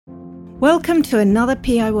Welcome to another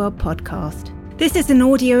PI World podcast. This is an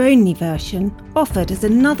audio-only version offered as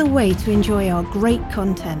another way to enjoy our great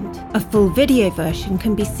content. A full video version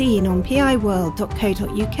can be seen on piworld.co.uk,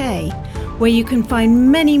 where you can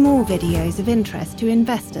find many more videos of interest to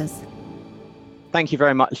investors. Thank you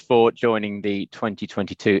very much for joining the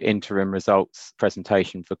 2022 interim results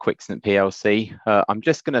presentation for Quickscent PLC. I'm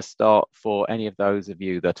just going to start, for any of those of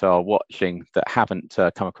you that are watching that haven't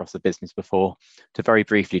come across the business before, to very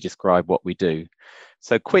briefly describe what we do.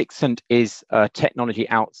 So Quickscent is a technology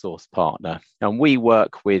outsource partner, and we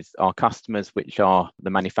work with our customers, which are the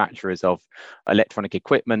manufacturers of electronic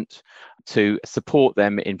equipment, to support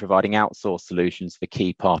them in providing outsourced solutions for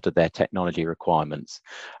key part of their technology requirements.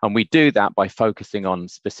 And we do that by focusing on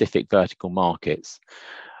specific vertical markets.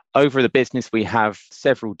 Over the business, we have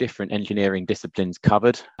several different engineering disciplines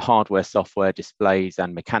covered: hardware, software, displays,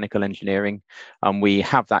 and mechanical engineering. And we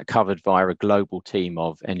have that covered via a global team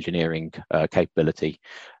of engineering capability,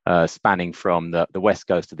 spanning from the West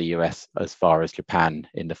Coast of the US as far as Japan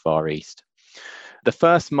in the Far East. The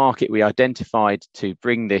first market we identified to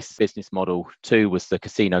bring this business model to was the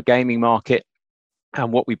casino gaming market.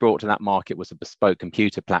 And what we brought to that market was a bespoke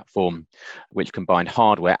computer platform, which combined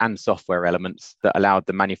hardware and software elements that allowed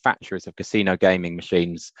the manufacturers of casino gaming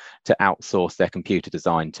machines to outsource their computer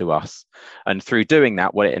design to us. And through doing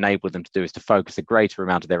that, what it enabled them to do is to focus a greater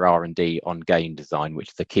amount of their R&D on game design, which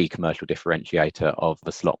is the key commercial differentiator of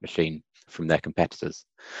the slot machine from their competitors.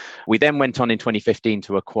 We then went on in 2015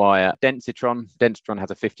 to acquire Densitron. Densitron has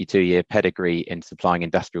a 52-year pedigree in supplying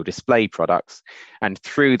industrial display products. And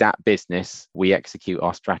through that business, we execute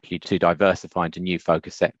our strategy to diversify into new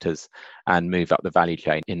focus sectors and move up the value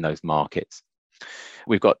chain in those markets.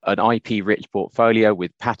 We've got an IP-rich portfolio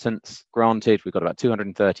with patents granted. We've got about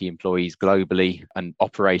 230 employees globally and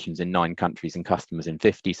operations in 9 countries and customers in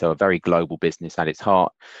 50, so a very global business at its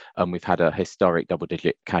heart. And we've had a historic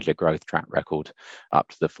double-digit CAGR growth track record up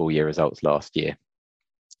to the full year results last year.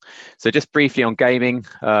 So just briefly on gaming,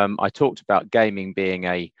 I talked about gaming being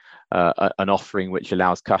an offering which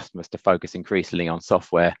allows customers to focus increasingly on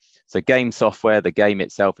software. So game software, the game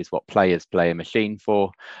itself, is what players play a machine for.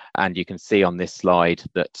 And you can see on this slide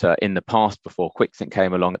that in the past, before Quickscent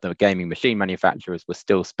came along, the gaming machine manufacturers were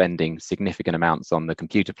still spending significant amounts on the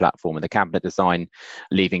computer platform and the cabinet design,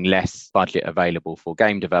 leaving less budget available for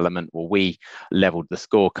game development. Well, we leveled the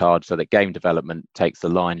scorecard so that game development takes the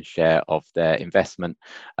lion's share of their investment.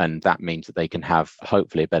 And that means that they can have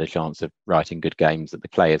hopefully a better chance of writing good games that the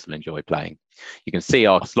players will enjoy playing. You can see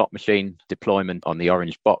our slot machine deployment on the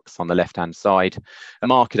orange box on the left-hand side. The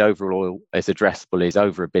market overall is addressable is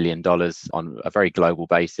over $1 billion on a very global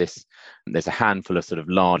basis. And there's a handful of sort of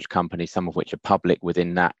large companies, some of which are public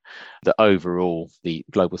within that. The overall, the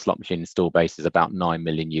global slot machine install base is about 9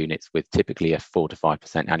 million units, with typically a 4 to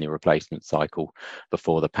 5% annual replacement cycle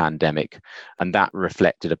before the pandemic. And that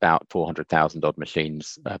reflected about 400,000 odd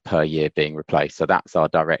machines per year being replaced. So that's our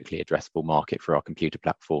directly addressable market for our computer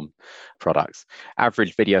platform products.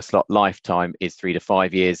 Average video slot lifetime is 3 to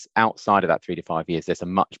 5 years. Outside of that 3 to 5 years, there's a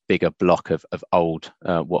much bigger block of old,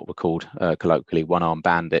 what were called colloquially one-arm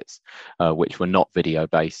bandits, which were not video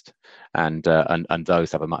based, and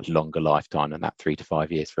those have a much longer lifetime than that 3 to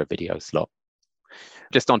 5 years for a video slot.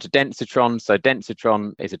 Just onto Densitron. So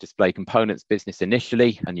Densitron is a display components business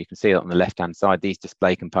initially, and you can see that on the left-hand side, these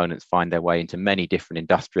display components find their way into many different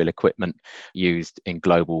industrial equipment used in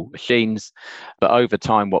global machines. But over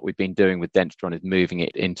time, what we've been doing with Densitron is moving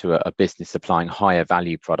it into a business supplying higher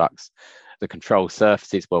value products. The control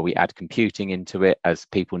surfaces, where we add computing into it as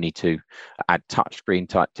people need to add touchscreen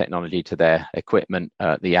type technology to their equipment.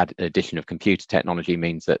 The addition of computer technology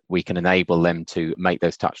means that we can enable them to make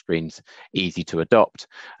those touchscreens easy to adopt.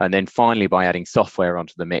 And then finally, by adding software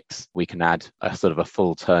onto the mix, we can add a sort of a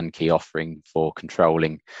full turnkey offering for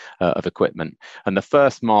controlling of equipment. And the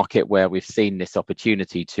first market where we've seen this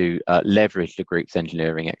opportunity to leverage the group's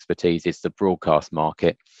engineering expertise is the broadcast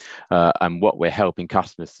market. And what we're helping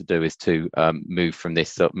customers to do is to move from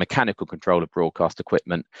this mechanical control of broadcast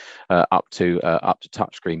equipment up to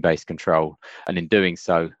touchscreen based control, and in doing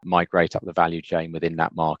so migrate up the value chain within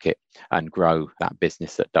that market and grow that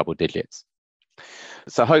business at double digits.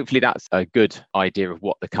 So hopefully that's a good idea of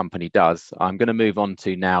what the company does. I'm going to move on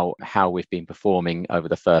to now how we've been performing over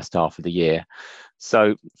the first half of the year.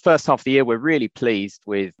 So first half of the year, we're really pleased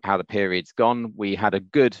with how the period's gone. We had a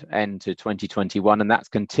good end to 2021, and that's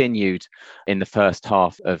continued in the first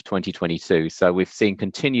half of 2022. So we've seen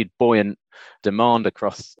continued buoyant demand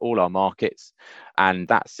across all our markets, and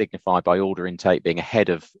that's signified by order intake being ahead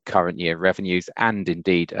of current year revenues and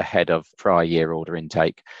indeed ahead of prior year order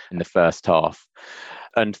intake in the first half.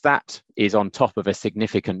 And that is on top of a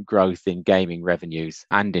significant growth in gaming revenues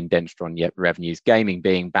and in Densitron revenues, gaming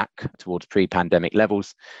being back towards pre-pandemic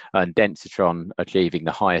levels and Densitron achieving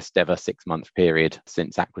the highest ever 6-month period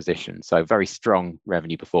since acquisition. So very strong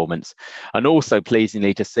revenue performance, and also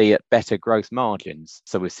pleasingly to see it better gross margins.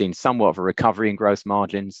 So we've seen somewhat of a recovery in gross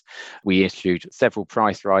margins. We issued several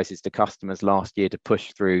price rises to customers last year to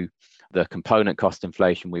push through the component cost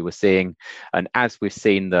inflation we were seeing. And as we've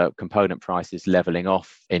seen the component prices leveling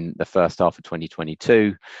off in the first half of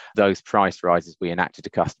 2022, those price rises we enacted to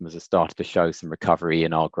customers have started to show some recovery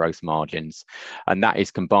in our gross margins. And that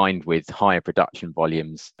is combined with higher production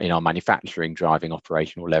volumes in our manufacturing, driving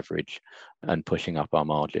operational leverage and pushing up our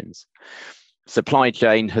margins. Supply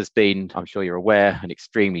chain has been, I'm sure you're aware, an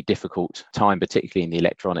extremely difficult time, particularly in the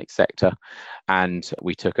electronics sector. And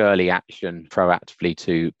we took early action proactively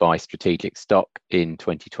to buy strategic stock in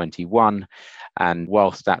 2021. And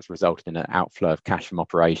whilst that's resulted in an outflow of cash from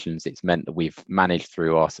operations, it's meant that we've managed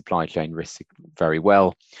through our supply chain risk very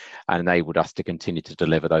well and enabled us to continue to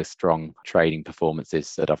deliver those strong trading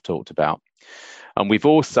performances that I've talked about. And we've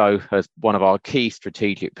also, as one of our key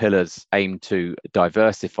strategic pillars, aimed to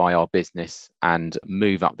diversify our business and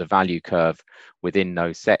move up the value curve within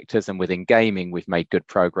those sectors. And within gaming, we've made good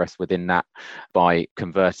progress within that by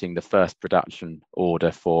converting the first production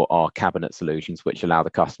order for our cabinet solutions, which allow the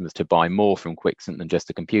customers to buy more from Quixent than just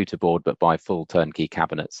a computer board, but buy full turnkey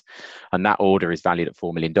cabinets. And that order is valued at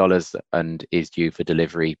 $4 million and is due for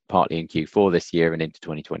delivery partly in Q4 this year and into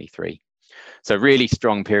 2023. So really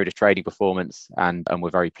strong period of trading performance, and we're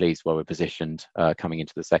very pleased where we're positioned coming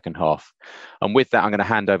into the second half. And with that, I'm going to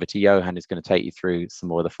hand over to Johan, who's going to take you through some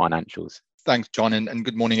more of the financials. Thanks, John, and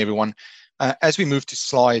good morning, everyone. As we move to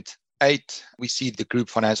slide 8, we see the group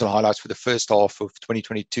financial highlights for the first half of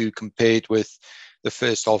 2022 compared with the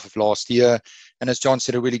first half of last year. And as John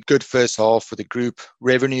said, a really good first half for the group.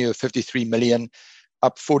 Revenue of 53 million,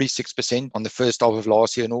 up 46% on the first half of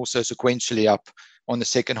last year, and also sequentially up on the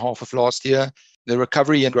second half of last year. The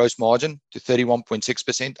recovery in gross margin to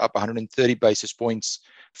 31.6%, up 130 basis points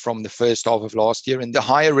from the first half of last year. And the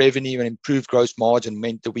higher revenue and improved gross margin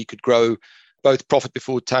meant that we could grow both profit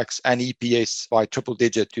before tax and EPS by triple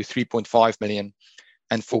digit to 3.5 million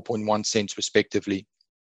and 4.1 cents respectively.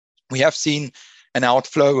 We have seen an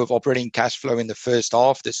outflow of operating cash flow in the first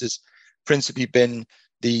half. This has principally been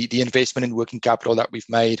the investment in working capital that we've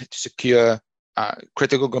made to secure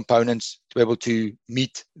critical components to be able to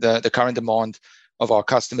meet the current demand of our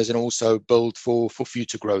customers and also build for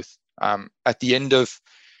future growth. At the end of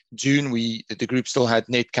June, the group still had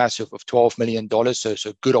net cash of $12 million,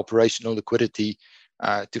 so good operational liquidity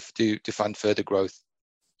to fund further growth.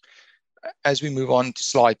 As we move on to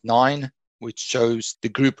slide 9, which shows the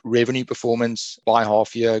group revenue performance by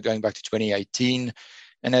half year going back to 2018.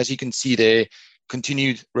 And as you can see there,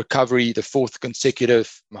 continued recovery, the fourth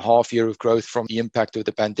consecutive half year of growth from the impact of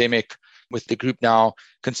the pandemic, with the group now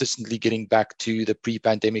consistently getting back to the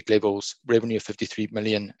pre-pandemic levels, revenue of 53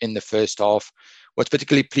 million in the first half. What's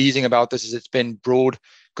particularly pleasing about this is it's been broad,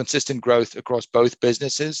 consistent growth across both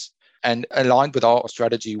businesses and aligned with our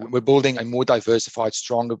strategy. We're building a more diversified,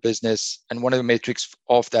 stronger business. And one of the metrics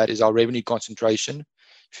of that is our revenue concentration.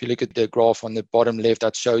 If you look at the graph on the bottom left,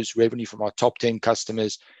 that shows revenue from our top 10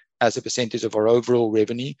 customers as a percentage of our overall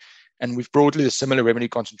revenue. And we've broadly a similar revenue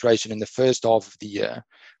concentration in the first half of the year,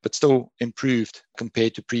 but still improved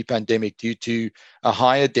compared to pre-pandemic due to a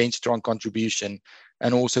higher Densitron contribution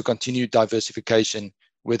and also continued diversification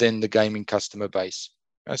within the gaming customer base.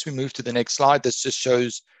 As we move to the next slide, this just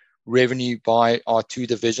shows revenue by our two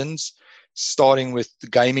divisions, starting with the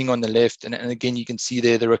gaming on the left. And again, you can see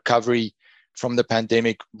there the recovery from the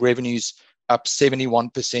pandemic. Revenues up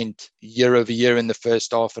 71% year over year in the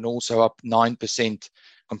first half, and also up 9%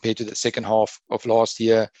 compared to the second half of last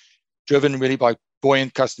year, driven really by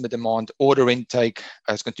buoyant customer demand. Order intake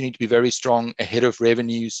has continued to be very strong, ahead of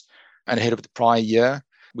revenues and ahead of the prior year.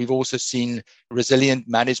 We've also seen resilient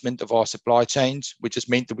management of our supply chains, which has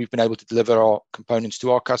meant that we've been able to deliver our components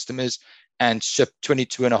to our customers and ship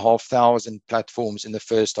 22,500 platforms in the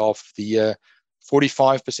first half of the year,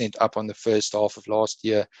 45% up on the first half of last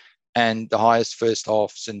year, and the highest first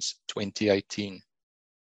half since 2018.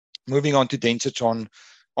 Moving on to Densitron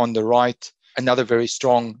on the right, another very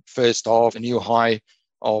strong first half, a new high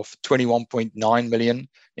of 21.9 million,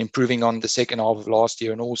 improving on the second half of last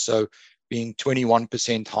year and also being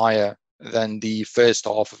 21% higher than the first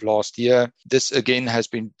half of last year. This again has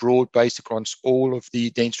been broad-based across all of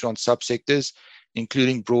the Densitron subsectors,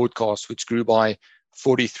 including broadcast, which grew by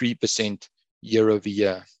 43% year over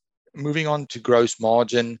year. Moving on to gross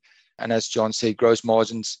margin, And as John said, gross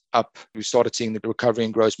margins up. We started seeing the recovery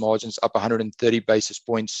in gross margins up 130 basis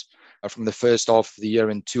points from the first half of the year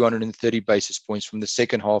and 230 basis points from the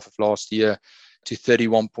second half of last year to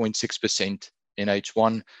 31.6% in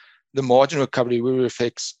H1. The margin recovery really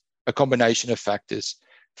reflects a combination of factors.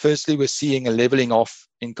 Firstly, we're seeing a leveling off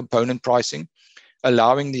in component pricing,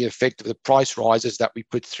 allowing the effect of the price rises that we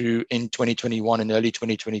put through in 2021 and early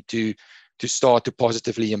 2022 to start to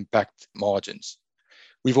positively impact margins.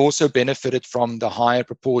 We've also benefited from the higher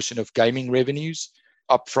proportion of gaming revenues,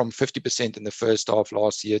 up from 50% in the first half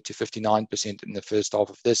last year to 59% in the first half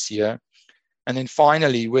of this year. And then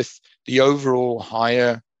finally, with the overall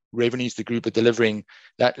higher revenues the group are delivering,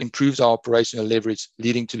 that improves our operational leverage,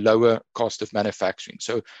 leading to lower cost of manufacturing.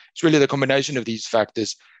 So it's really the combination of these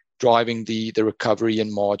factors driving the recovery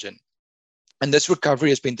in margin. And this recovery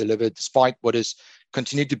has been delivered despite what has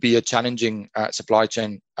continued to be a challenging supply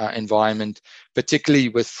chain environment, particularly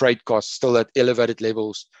with freight costs still at elevated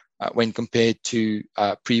levels when compared to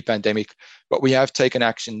pre-pandemic. But we have taken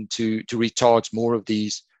action to recharge more of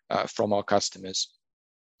these from our customers.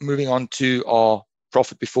 Moving on to our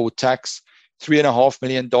profit before tax, $3.5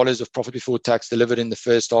 million of profit before tax delivered in the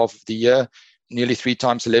first half of the year, nearly 3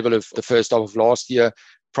 times the level of the first half of last year,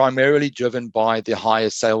 primarily driven by the higher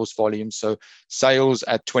sales volume. So sales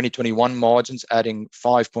at 2021 margins adding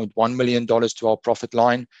 $5.1 million to our profit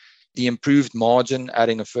line, the improved margin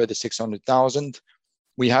adding a further $600,000.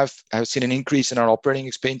 We have seen an increase in our operating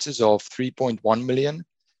expenses of $3.1 million.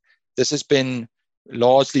 This has been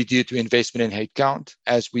largely due to investment in headcount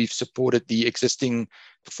as we've supported the existing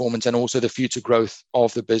performance and also the future growth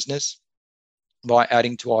of the business by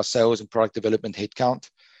adding to our sales and product development headcount.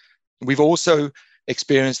 We've also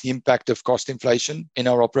experienced the impact of cost inflation in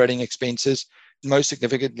our operating expenses, most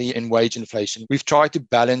significantly in wage inflation. We've tried to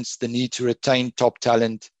balance the need to retain top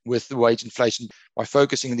talent with the wage inflation by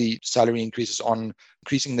focusing the salary increases on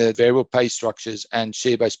increasing the variable pay structures and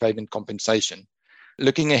share-based payment compensation.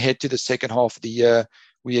 Looking ahead to the second half of the year,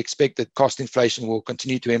 we expect that cost inflation will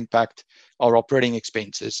continue to impact our operating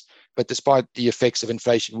expenses. But despite the effects of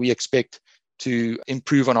inflation, we expect to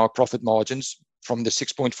improve on our profit margins from the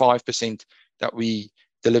 6.5% that we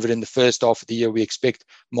delivered in the first half of the year. We expect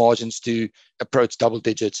margins to approach double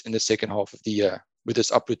digits in the second half of the year, with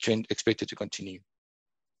this upward trend expected to continue.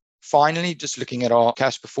 Finally, just looking at our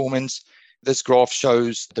cash performance, this graph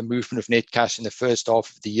shows the movement of net cash in the first half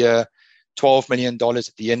of the year, $12 million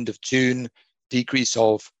at the end of June, decrease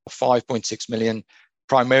of $5.6 million,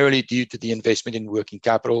 primarily due to the investment in working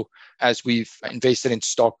capital as we've invested in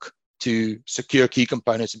stock to secure key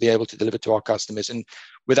components and be able to deliver to our customers. And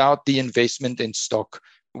without the investment in stock,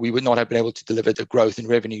 we would not have been able to deliver the growth in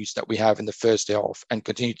revenues that we have in the first half and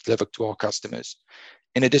continue to deliver to our customers.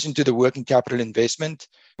 In addition to the working capital investment,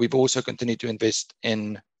 we've also continued to invest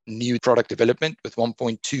in new product development with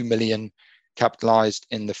 $1.2 million capitalized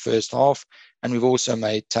in the first half. And we've also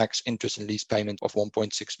made tax, interest, and lease payment of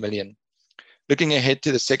 $1.6 million. Looking ahead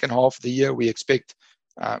to the second half of the year, we expect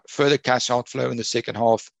further cash outflow in the second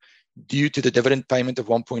half due to the dividend payment of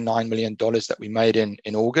 $1.9 million that we made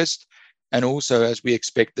in August. And also as we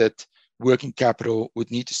expect that working capital would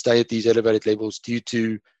need to stay at these elevated levels due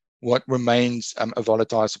to what remains a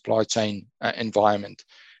volatile supply chain environment.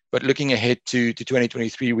 But looking ahead to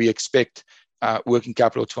 2023, we expect working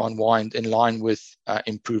capital to unwind in line with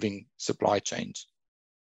improving supply chains.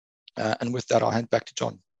 And with that, I'll hand back to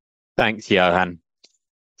John. Thanks, Johan.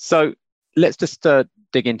 So let's just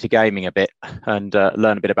dig into gaming a bit and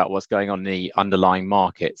learn a bit about what's going on in the underlying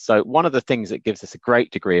market. So one of the things that gives us a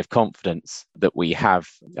great degree of confidence that we have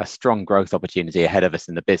a strong growth opportunity ahead of us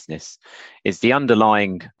in the business is the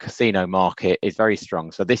underlying casino market is very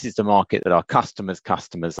strong. So this is the market that our customers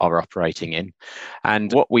are operating in.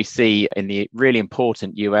 And what we see in the really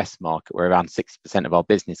important US market, where around 60% of our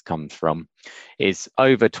business comes from, is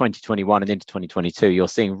over 2021 and into 2022, you're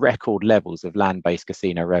seeing record levels of land-based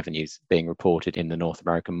casino revenues being reported in the North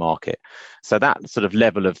American market. So that sort of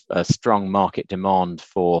level of strong market demand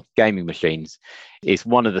for gaming machines is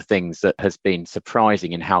one of the things that has been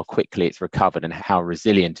surprising in how quickly it's recovered and how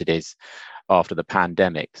resilient it is after the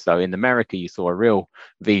pandemic. So in America, you saw a real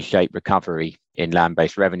V-shaped recovery in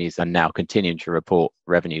land-based revenues and now continuing to report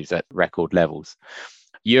revenues at record levels.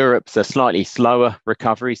 Europe's a slightly slower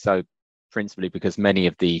recovery, so principally because many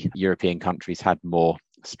of the European countries had more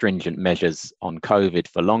stringent measures on COVID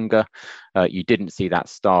for longer. You didn't see that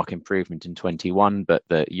stark improvement in 21, but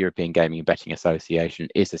the European Gaming and Betting Association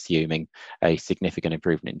is assuming a significant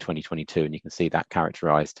improvement in 2022, and you can see that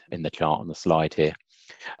characterized in the chart on the slide here.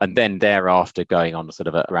 and then thereafter going on sort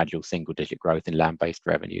of a gradual single-digit growth in land-based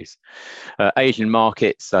revenues. Asian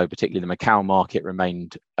markets, so particularly the Macau market,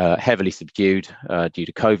 remained heavily subdued due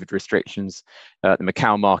to COVID restrictions. The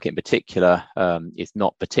Macau market in particular is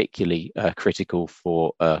not particularly critical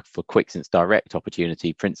for Quixent's direct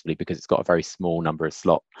opportunity, principally because it's got a very small number of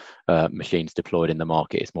slot machines deployed in the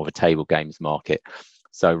market. It's more of a table games market,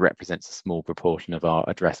 so represents a small proportion of our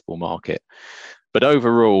addressable market. But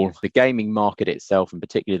overall, the gaming market itself, and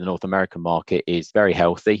particularly the North American market, is very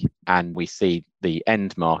healthy, and we see the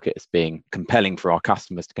end market as being compelling for our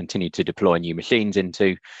customers to continue to deploy new machines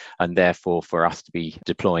into, and therefore for us to be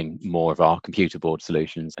deploying more of our computer board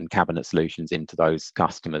solutions and cabinet solutions into those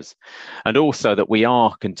customers. And also that we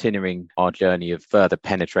are continuing our journey of further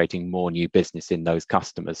penetrating more new business in those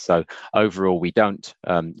customers. So overall, we don't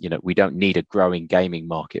need a growing gaming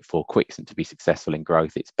market for Quixent to be successful in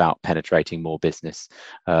growth. It's about penetrating more business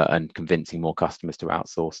and convincing more customers to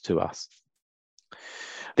outsource to us.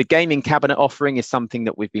 The gaming cabinet offering is something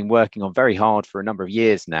that we've been working on very hard for a number of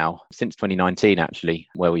years now, since 2019 actually,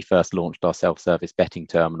 where we first launched our self-service betting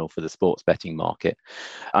terminal for the sports betting market.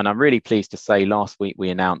 And I'm really pleased to say last week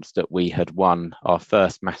we announced that we had won our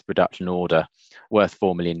first mass production order worth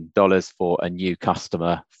 $4 million for a new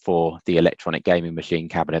customer for the electronic gaming machine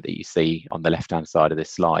cabinet that you see on the left-hand side of this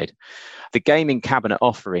slide. The gaming cabinet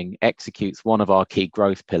offering executes one of our key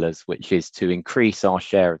growth pillars, which is to increase our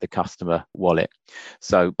share of the customer wallet.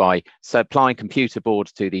 So by supplying computer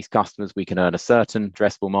boards to these customers, we can earn a certain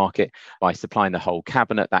addressable market. By supplying the whole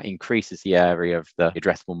cabinet, that increases the area of the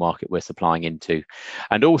addressable market we're supplying into.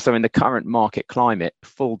 And also in the current market climate,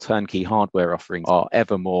 full turnkey hardware offerings are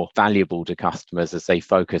ever more valuable to customers as they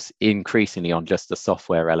focus increasingly on just the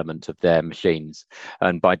software element of their machines.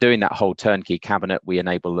 And by doing that whole turnkey cabinet, we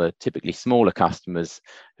enable the typically smaller customers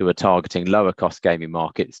who are targeting lower cost gaming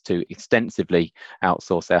markets to extensively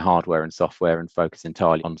outsource their hardware and software and focus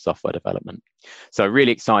entirely on software development. So a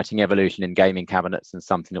really exciting evolution in gaming cabinets, and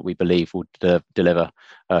something that we believe will deliver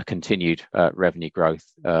continued revenue growth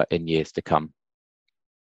in years to come.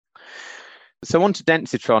 So on to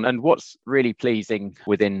Densitron, and what's really pleasing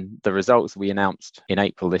within the results we announced in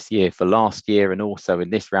April this year for last year and also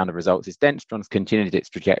in this round of results is Densitron's continued its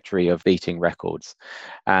trajectory of beating records.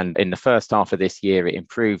 And in the first half of this year, it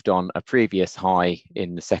improved on a previous high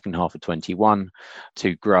in the second half of 21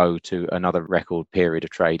 to grow to another record period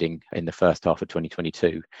of trading in the first half of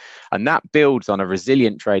 2022. And that builds on a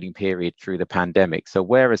resilient trading period through the pandemic. So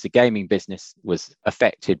whereas the gaming business was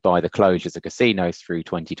affected by the closures of casinos through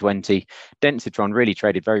 2020, Densitron really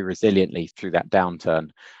traded very resiliently through that downturn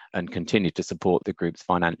and continued to support the group's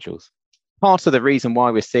financials. Part of the reason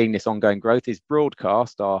why we're seeing this ongoing growth is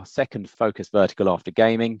broadcast, our second focus vertical after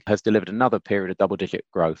gaming, has delivered another period of double-digit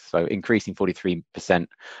growth, so increasing 43%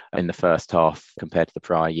 in the first half compared to the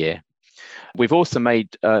prior year. We've also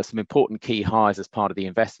made some important key hires as part of the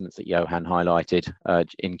investments that Johan highlighted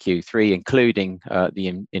in Q3, including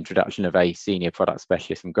the introduction of a senior product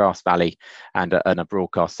specialist from Grass Valley and a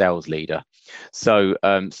broadcast sales leader. So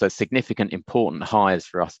significant, important hires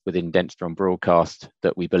for us within Densitron Broadcast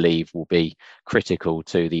that we believe will be critical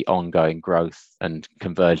to the ongoing growth and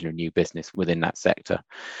conversion of new business within that sector.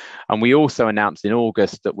 And we also announced in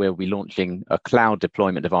August that we'll be launching a cloud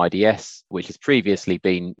deployment of IDS, which has previously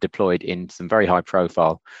been deployed in some very high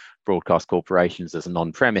profile broadcast corporations as an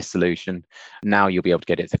on-premise solution. Now you'll be able to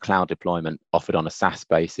get it as a cloud deployment offered on a SaaS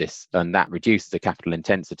basis, and that reduces the capital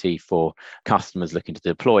intensity for customers looking to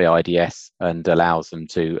deploy IDS and allows them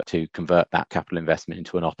to convert that capital investment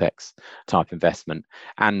into an OPEX type investment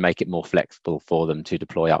and make it more flexible for them to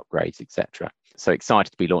deploy upgrades, etc. So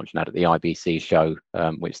excited to be launching that at the IBC show,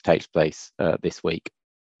 which takes place this week.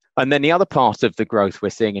 And then the other part of the growth we're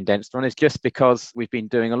seeing in Densitron is just because we've been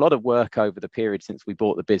doing a lot of work over the period since we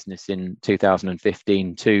bought the business in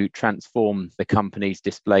 2015 to transform the company's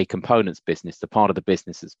display components business, the part of the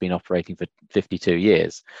business that's been operating for 52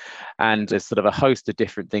 years. And there's sort of a host of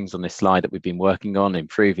different things on this slide that we've been working on,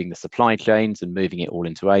 improving the supply chains and moving it all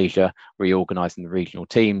into Asia, reorganizing the regional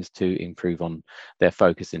teams to improve on their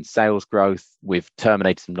focus in sales growth. We've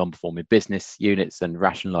terminated some non-performing business units and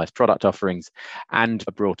rationalized product offerings, and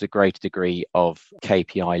brought a greater degree of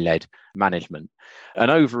KPI-led management.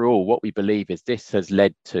 And overall, what we believe is this has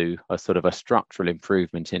led to a sort of a structural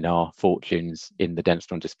improvement in our fortunes in the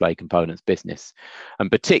Densitron display components business.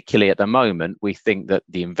 And particularly at the moment, we think that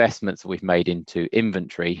the investments that we've made into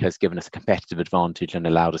inventory has given us a competitive advantage and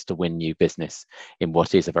allowed us to win new business in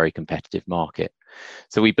what is a very competitive market.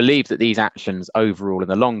 So we believe that these actions overall in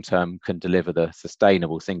the long term can deliver the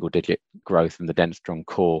sustainable single-digit growth from the Densitron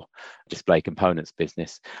core display components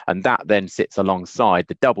business. And that then sits alongside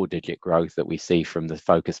the double-digit growth that we see from the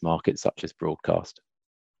focus markets such as broadcast.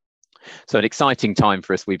 So an exciting time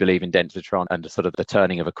for us, we believe, in Dentratron, and sort of the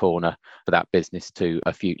turning of a corner for that business to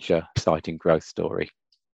a future exciting growth story.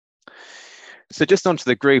 So just onto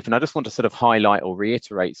the group, and I just want to sort of highlight or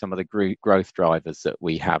reiterate some of the group growth drivers that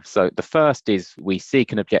we have. So the first is we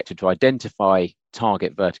seek an objective to identify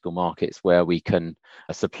target vertical markets where we can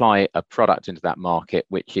supply a product into that market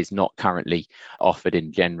which is not currently offered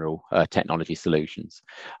in general technology solutions.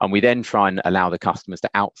 And we then try and allow the customers to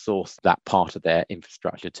outsource that part of their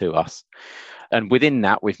infrastructure to us. And within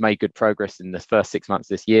that, we've made good progress in the first 6 months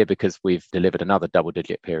this year because we've delivered another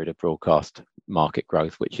double-digit period of broadcast market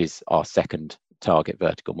growth, which is our second target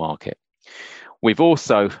vertical market. We've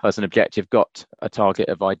also, as an objective, got a target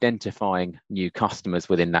of identifying new customers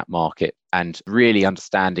within that market and really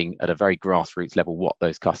understanding at a very grassroots level what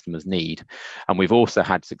those customers need. And we've also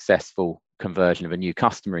had successful conversion of a new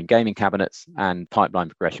customer in gaming cabinets and pipeline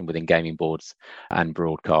progression within gaming boards and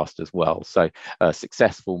broadcast as well. So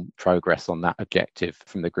successful progress on that objective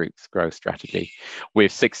from the group's growth strategy.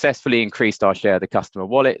 We've successfully increased our share of the customer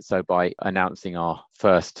wallet, so by announcing our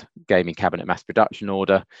first gaming cabinet mass production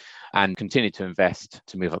order, and continue to invest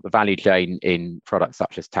to move up the value chain in products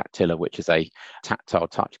such as Tactilla, which is a tactile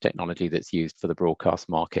touch technology that's used for the broadcast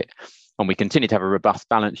market. And we continue to have a robust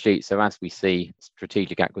balance sheet. So as we see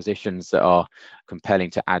strategic acquisitions that are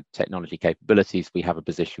compelling to add technology capabilities, we have a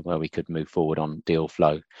position where we could move forward on deal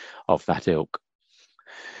flow of that ilk.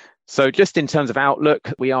 So just in terms of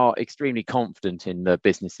outlook, we are extremely confident in the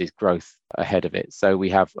business's growth ahead of it. So we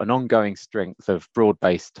have an ongoing strength of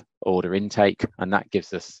broad-based order intake, and that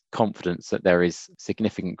gives us confidence that there is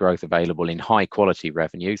significant growth available in high quality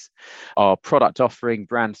revenues. Our product offering,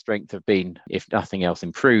 brand strength have been, if nothing else,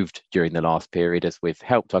 improved during the last period as we've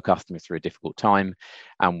helped our customers through a difficult time,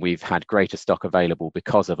 and we've had greater stock available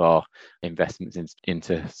because of our investments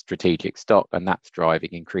into strategic stock, and that's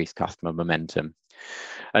driving increased customer momentum.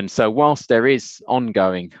 And so whilst there is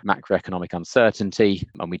ongoing macroeconomic uncertainty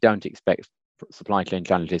and we don't expect supply chain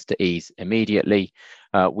challenges to ease immediately,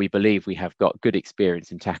 we believe we have got good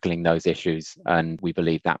experience in tackling those issues, and we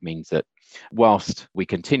believe that means that whilst we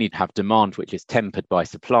continue to have demand which is tempered by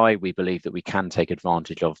supply, we believe that we can take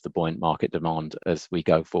advantage of the buoyant market demand as we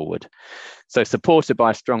go forward. So supported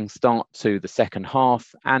by a strong start to the second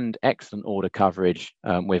half and excellent order coverage,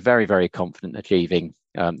 we're very, very confident achieving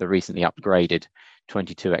the recently upgraded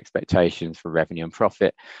 22 expectations for revenue and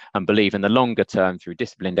profit, and believe in the longer term, through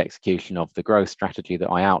disciplined execution of the growth strategy that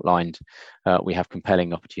I outlined, we have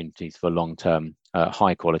compelling opportunities for long-term,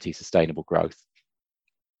 high-quality, sustainable growth.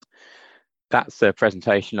 That's the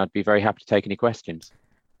presentation. I'd be very happy to take any questions.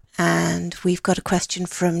 And we've got a question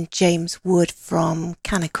from James Wood from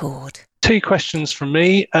Canaccord. 2 questions from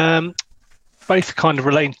me. Both kind of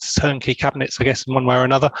relating to turnkey cabinets, I guess, in one way or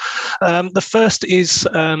another. The first is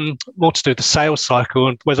more to do with the sales cycle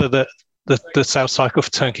and whether the sales cycle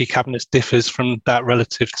for turnkey cabinets differs from that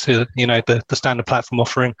relative to, the standard platform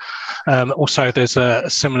offering. Also, there's a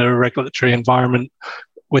similar regulatory environment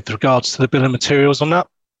with regards to the bill of materials on that.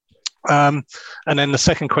 And then the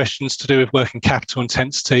second question is to do with working capital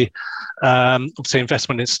intensity. Obviously,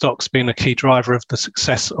 investment in stock's been a key driver of the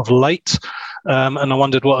success of late. And I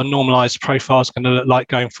wondered what a normalised profile is going to look like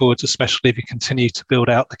going forwards, especially if you continue to build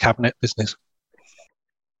out the cabinet business.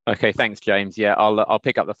 Okay, thanks, James. Yeah, I'll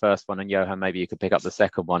pick up the first one, and Johan, maybe you could pick up the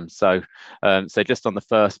second one. So just on the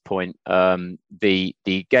first point,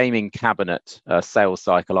 the gaming cabinet sales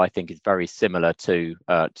cycle, I think, is very similar to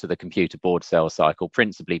the computer board sales cycle,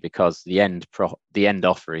 principally because the end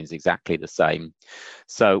offer is exactly the same.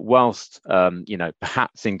 So whilst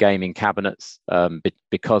perhaps in gaming cabinets,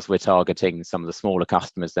 because we're targeting some of the smaller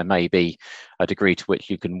customers, there may be a degree to which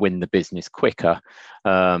you can win the business quicker.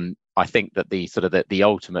 I think that the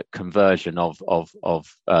ultimate conversion of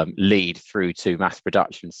lead through to mass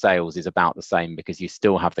production sales is about the same, because you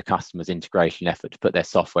still have the customer's integration effort to put their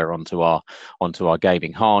software onto our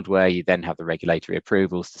gaming hardware. You then have the regulatory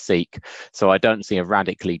approvals to seek. So I don't see a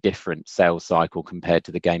radically different sales cycle compared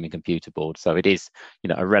to the gaming computer board. So it is,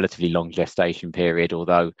 a relatively long gestation period,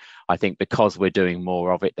 although I think because we're doing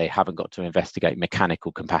more of it, they haven't got to investigate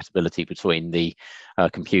mechanical compatibility between the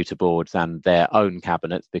computer boards and their own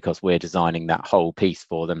cabinets, because we're designing that whole piece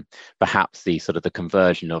for them. Perhaps the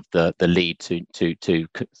conversion of the lead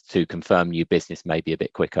to confirm new business may be a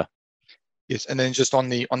bit quicker. Yes, and then just on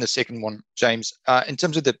the second one, James, in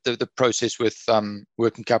terms of the process with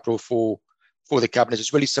working capital for the cabinets,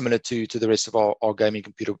 it's really similar to the rest of our gaming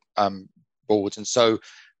computer boards, and so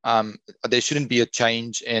there shouldn't be a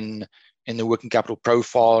change in the working capital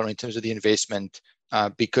profile or in terms of the investment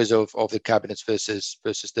because of the cabinets versus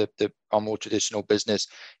our more traditional business.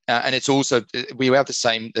 And it's also, we have the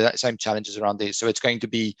same challenges around this. So it's going to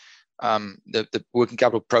be the working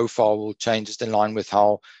capital profile will change just in line with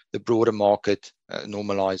how the broader market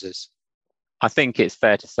normalizes. I think it's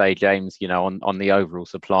fair to say, James, on the overall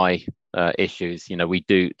supply issues, we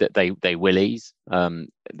do that they will ease.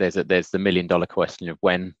 There's the $1 million question of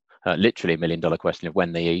when. Literally $1 million question of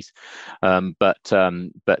when they ease, but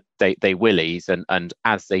they will ease, and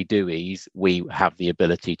as they do ease, we have the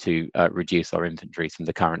ability to reduce our inventories from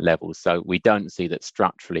the current levels. So we don't see that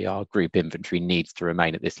structurally our group inventory needs to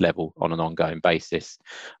remain at this level on an ongoing basis,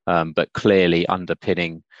 but clearly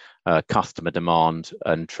underpinning customer demand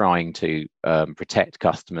and trying to protect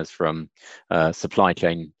customers from supply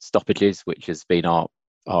chain stoppages, which has been our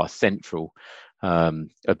central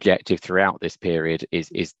objective throughout this period,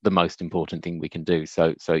 is the most important thing we can do.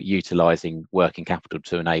 So utilizing working capital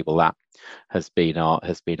to enable that has been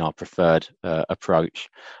our preferred approach.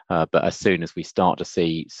 But as soon as we start to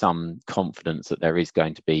see some confidence that there is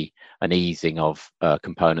going to be an easing of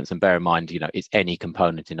components, and bear in mind, it's any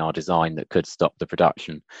component in our design that could stop the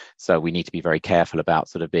production. So we need to be very careful about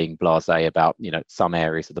sort of being blasé about some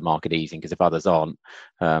areas of the market easing, because if others aren't,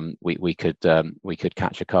 we could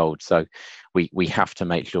catch a cold. So we have to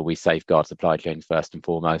make sure we safeguard supply chains first and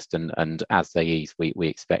foremost, and as they ease, we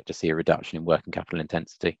expect to see a reduction in working capital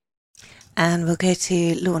intensity. And we'll go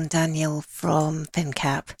to Lorne Daniel from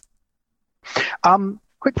FinCap.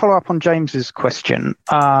 Quick follow-up on James's question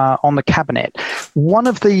on the cabinet. One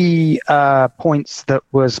of the points that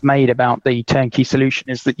was made about the turnkey solution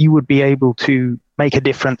is that you would be able to make a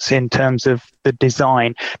difference in terms of the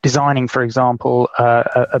designing, for example,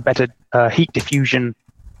 a better heat diffusion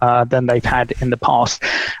than they've had in the past.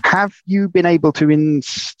 Have you been able to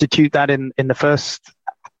institute that in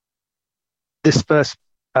this first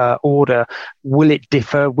order? Will it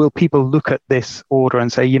differ? Will people look at this order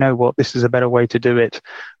and say, this is a better way to do it?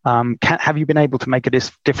 Have you been able to make a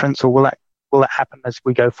difference, or will that happen as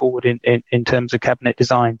we go forward in terms of cabinet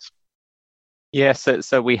designs? Yeah,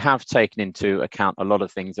 so we have taken into account a lot of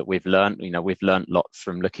things that we've learned. We've learned lots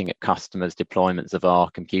from looking at customers' deployments of our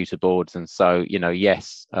computer boards, and so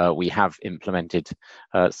yes, we have implemented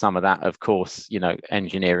some of that. Of course,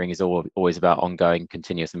 engineering is always about ongoing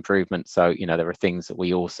continuous improvement. So there are things that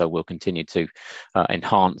we also will continue to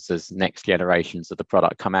enhance as next generations of the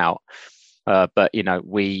product come out. But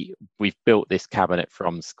we've built this cabinet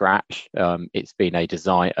from scratch. It's been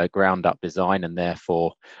a ground-up design, and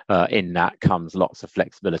therefore in that comes lots of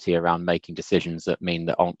flexibility around making decisions that mean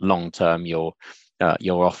that on long-term your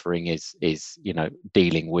offering is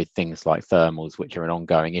dealing with things like thermals, which are an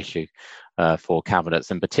ongoing issue for cabinets,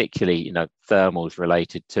 and particularly thermals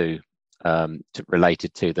related to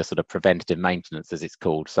the sort of preventative maintenance, as it's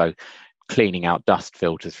called. So cleaning out dust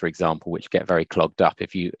filters, for example, which get very clogged up.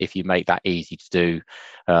 If you make that easy to do,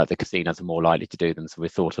 the casinos are more likely to do them. So we've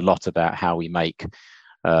thought a lot about how we make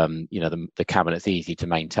the cabinets easy to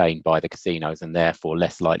maintain by the casinos, and therefore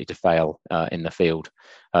less likely to fail in the field.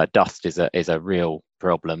 Dust is a real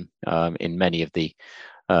problem in many of the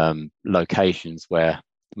locations where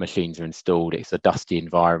machines are installed. It's a dusty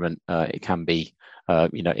environment. It can be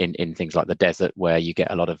in things like the desert, where you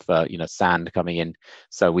get a lot of sand coming in.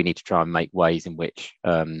 So we need to try and make ways in which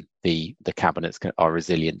the cabinets are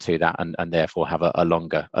resilient to that, and therefore have a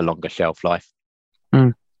longer shelf life.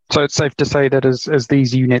 So it's safe to say that as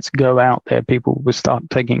these units go out there, people will start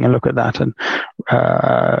taking a look at that and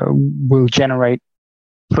will generate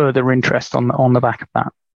further interest on the back of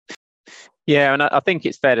that. Yeah, and I think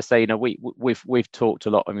it's fair to say, we've talked a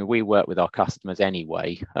lot. I mean, we work with our customers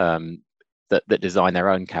anyway, that design their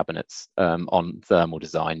own cabinets on thermal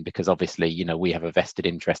design, because obviously, we have a vested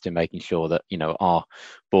interest in making sure that our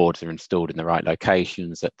boards are installed in the right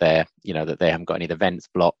locations, that they haven't got any of the vents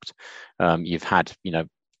blocked. You've had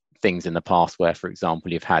things in the past where, for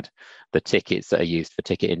example, you've had the tickets that are used for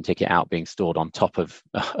ticket in, ticket out being stored on top of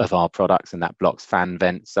our products, and that blocks fan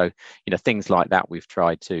vents. So things like that we've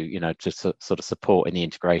tried to to sort of support in the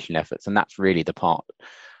integration efforts, and that's really the part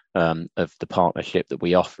of the partnership that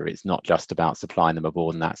we offer. It's not just about supplying them a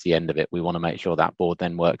board and that's the end of it. We want to make sure that board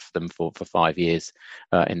then works for them for 5 years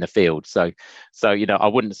in the field. So I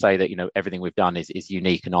wouldn't say that everything we've done is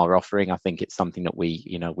unique in our offering. I think it's something that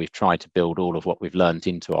we've tried to build all of what we've learned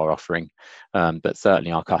into our offering, but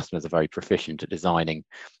certainly our customers are very proficient at designing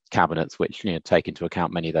cabinets which take into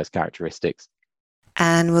account many of those characteristics.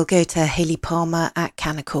 And we'll go to Hayley Palmer at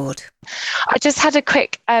Canaccord. I just had a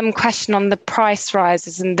quick question on the price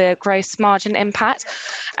rises and the gross margin impact.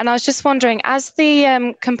 And I was just wondering, as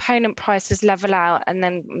the component prices level out and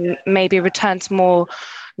then maybe return to more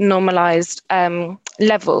normalized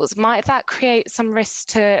levels. Might that create some risk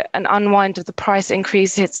to an unwind of the price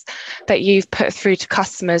increases that you've put through to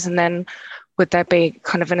customers, and then would there be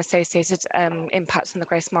kind of an associated impact on the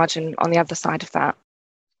gross margin on the other side of that?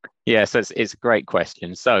 Yeah, so it's a great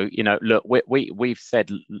question. So, look, we've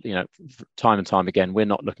said, time and time again, we're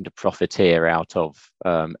not looking to profiteer out of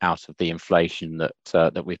the inflation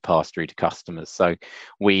that we've passed through to customers. So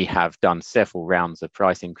we have done several rounds of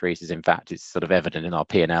price increases. In fact, it's sort of evident in our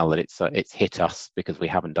P&L that it's hit us because we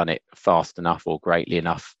haven't done it fast enough or greatly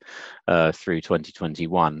enough through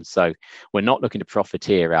 2021. So we're not looking to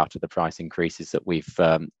profiteer out of the price increases that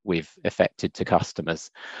we've effected to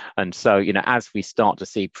customers. And so, as we start to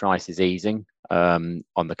see prices easing on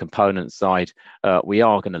the component side, we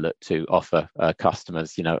are going to look to offer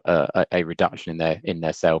customers, a reduction in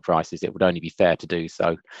their sale prices. It would only be fair to do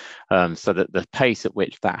so, so that the pace at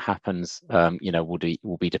which that happens,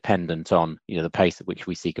 will be dependent on the pace at which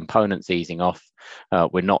we see components easing off.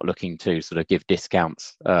 We're not looking to sort of give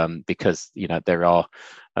discounts because there are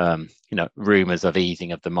rumours of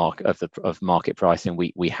easing of the market of market pricing.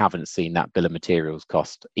 We haven't seen that bill of materials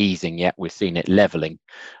cost easing yet. We've seen it levelling,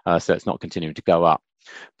 so it's not continuing to go up.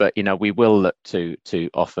 But we will look to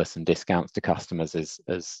offer some discounts to customers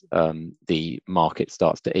as the market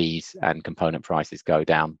starts to ease and component prices go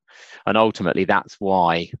down. And ultimately, that's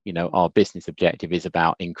why our business objective is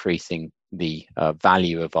about increasing the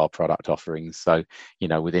value of our product offerings. So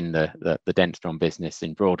within the Dentstrom business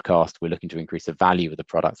in broadcast, we're looking to increase the value of the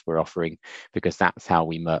products we're offering, because that's how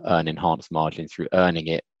we earn enhanced margins, through earning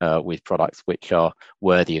it with products which are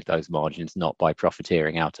worthy of those margins, not by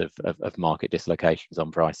profiteering out of market dislocations on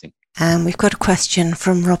pricing. And we've got a question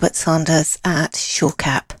from Robert Sanders at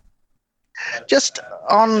Shorecap. Just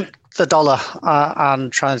on the dollar and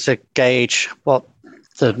trying to gauge what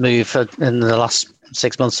the move in the last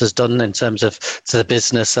 6 months has done in terms of to the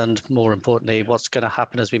business, and more importantly, what's going to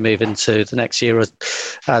happen as we move into the next year. Is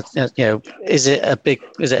it a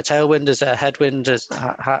tailwind? Is it a headwind?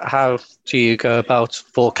 How do you go about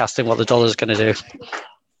forecasting what the dollar is going to do?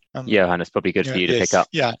 Johan, it's probably good for you to pick up.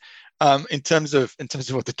 Yeah. In terms of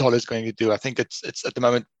what the dollar is going to do, I think it's at the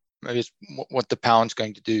moment maybe it's what the pound's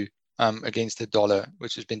going to do against the dollar,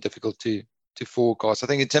 which has been difficult to forecast. I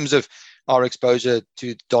think in terms of our exposure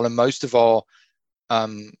to the dollar, most of our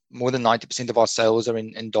more than 90% of our sales are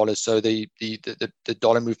in dollars. So the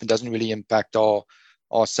dollar movement doesn't really impact our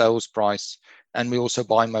sales price. And we also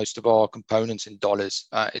buy most of our components in dollars.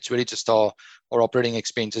 It's really just our operating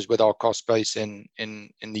expenses with our cost base in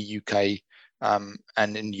the UK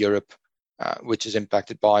and in Europe, which is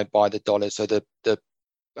impacted by the dollar. So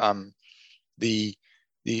the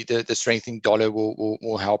strengthening dollar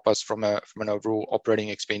will help us from an overall operating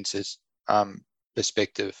expenses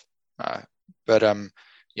perspective. And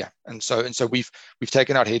so we've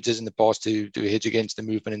taken out hedges in the past to hedge against the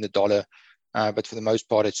movement in the dollar, but for the most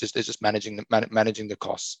part, it's just managing the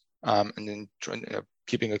costs, and then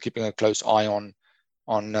keeping a close eye on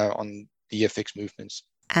the FX movements.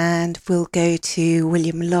 And we'll go to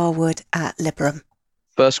William Larwood at Liberum.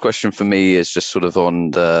 First question for me is just sort of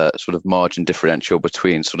on the sort of margin differential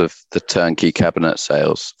between sort of the turnkey cabinet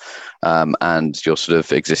sales and your sort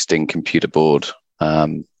of existing computer board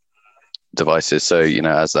devices. So,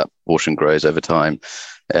 as that portion grows over time,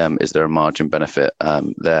 is there a margin benefit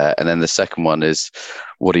there? And then the second one is,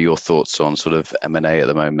 what are your thoughts on sort of M&A at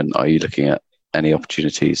the moment? Are you looking at any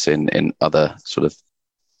opportunities in other sort of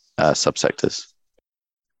subsectors?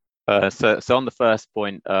 So on the first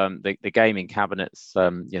point, the gaming cabinets,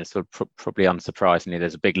 sort of probably unsurprisingly,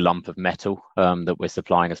 there's a big lump of metal that we're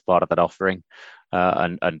supplying as part of that offering.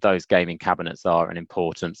 And those gaming cabinets are an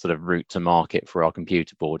important sort of route to market for our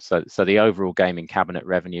computer board. So the overall gaming cabinet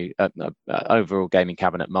revenue, overall gaming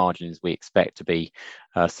cabinet margins, we expect to be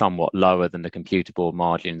somewhat lower than the computer board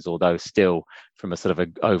margins, although still from a sort of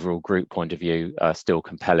an overall group point of view, still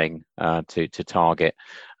compelling to target,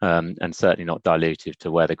 and certainly not dilutive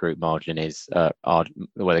to where the group margin is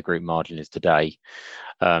today.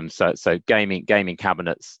 So gaming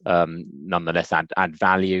cabinets nonetheless add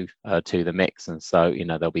value to the mix, and so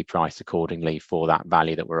they'll be priced accordingly for that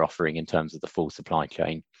value that we're offering in terms of the full supply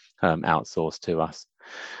chain outsourced to us.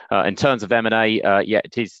 In terms of M&A,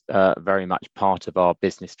 it is very much part of our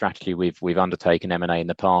business strategy. We've undertaken M&A in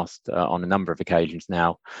the past on a number of occasions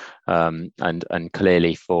now, and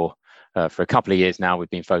clearly for For a couple of years now, we've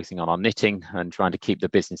been focusing on our knitting and trying to keep the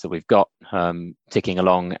business that we've got ticking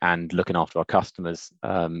along and looking after our customers'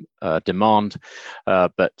 demand.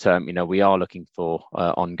 But we are looking for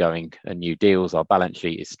ongoing new deals. Our balance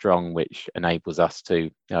sheet is strong, which enables us to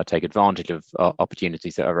take advantage of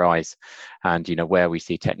opportunities that arise. And where we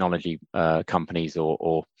see technology companies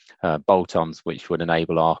or bolt-ons which would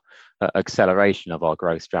enable our acceleration of our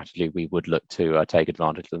growth strategy, we would look to take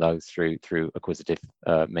advantage of those through acquisitive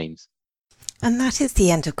means. And that is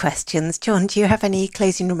the end of questions. John, do you have any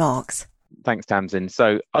closing remarks? Thanks, Tamsin.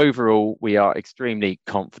 So overall, we are extremely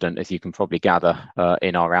confident, as you can probably gather,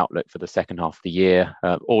 in our outlook for the second half of the year.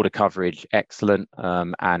 Order coverage excellent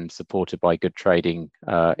and supported by good trading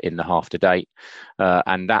in the half to date.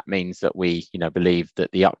 And that means that we believe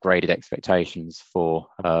that the upgraded expectations for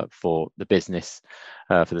the business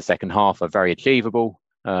for the second half are very achievable.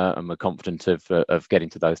 And we're confident of getting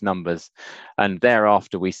to those numbers. And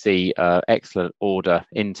thereafter, we see excellent order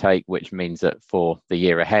intake, which means that for the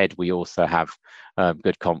year ahead, we also have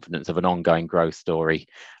good confidence of an ongoing growth story.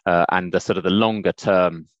 And the longer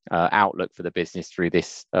term outlook for the business through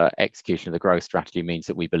this execution of the growth strategy means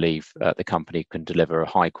that we believe the company can deliver a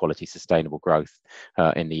high quality, sustainable growth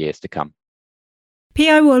in the years to come.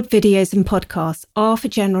 PI World videos and podcasts are for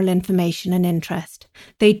general information and interest.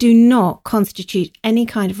 They do not constitute any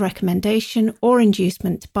kind of recommendation or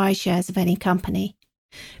inducement to buy shares of any company.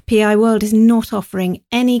 PI World is not offering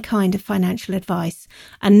any kind of financial advice,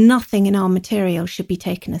 and nothing in our material should be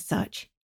taken as such.